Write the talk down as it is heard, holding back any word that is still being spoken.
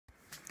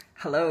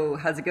Hello,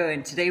 how's it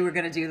going? Today we're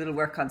going to do a little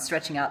work on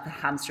stretching out the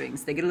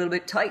hamstrings. They get a little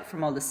bit tight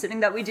from all the sitting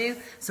that we do,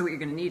 so what you're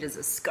going to need is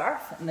a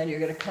scarf, and then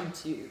you're going to come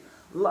to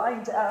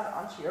lying down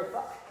onto your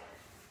back.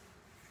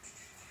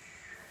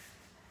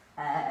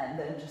 And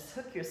then just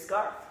hook your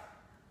scarf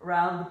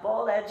around the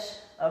ball edge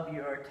of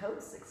your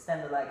toes,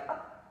 extend the leg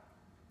up.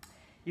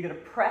 You're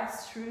going to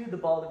press through the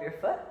ball of your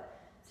foot,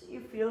 so you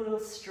feel a little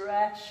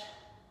stretch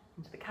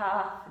into the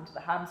calf, into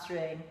the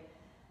hamstring,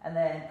 and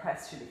then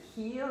press through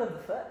the heel of the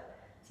foot.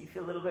 So you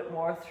feel a little bit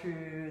more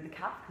through the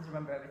calf, because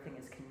remember everything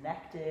is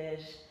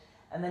connected.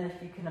 And then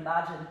if you can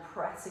imagine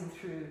pressing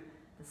through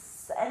the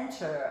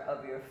center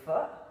of your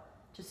foot,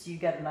 just so you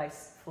get a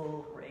nice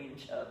full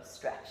range of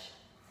stretch.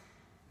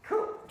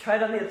 Cool, try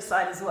it on the other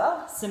side as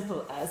well,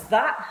 simple as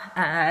that,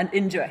 and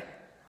enjoy.